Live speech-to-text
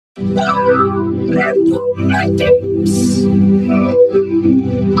Random items.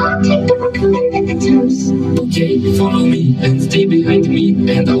 I'll take the recommended items. Okay, follow me and stay behind me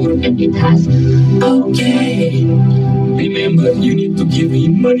and I'll repeat it as okay. Remember, you need to give me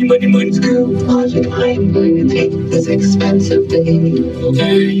money. Logic, I'm going to take this expensive thing.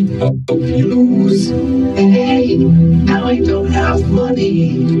 Okay, hope you lose. Hey, now I don't have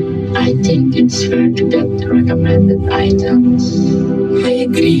money. I think it's fair to get the recommended items. I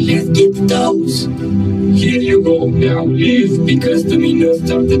agree, let's get those. Here you go, now leave because the minions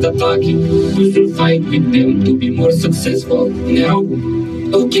started attacking. We should fight with them to be more successful. Now,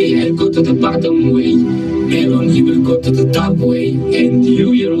 okay, I'll go to the bottom way. Melon, he will go to the top way. And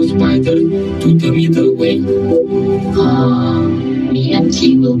you, Yellow Spider, to the middle way. Me and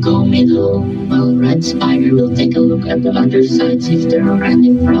T will go middle, while Red Spider will take a look at the other sides if there are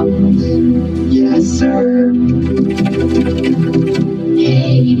any problems. Yes, sir.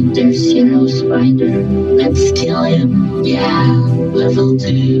 Hey, there's Yellow Spider. Let's kill him. Yeah, level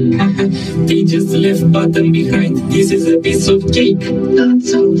 2. They just left bottom behind. This is a piece of cake. Not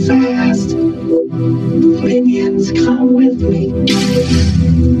so fast. Minions, come with me.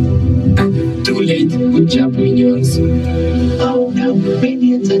 Too late. Good job, minions. Oh no,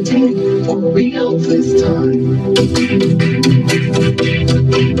 minions attack for real this time.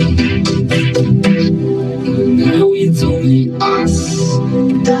 Now it's only us.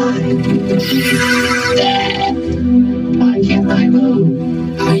 Die. Why can't I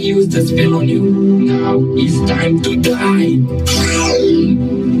move? I used the spell on you. Now it's time to die.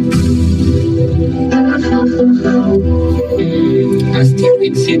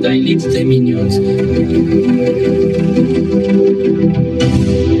 Asteroid said I lead the minions.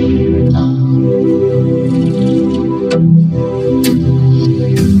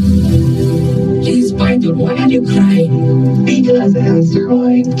 Hey Spider, why are you crying? Because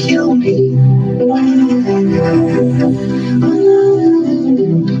asteroid kill me.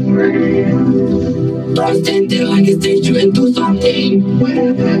 Don't stand there like a statue and do something.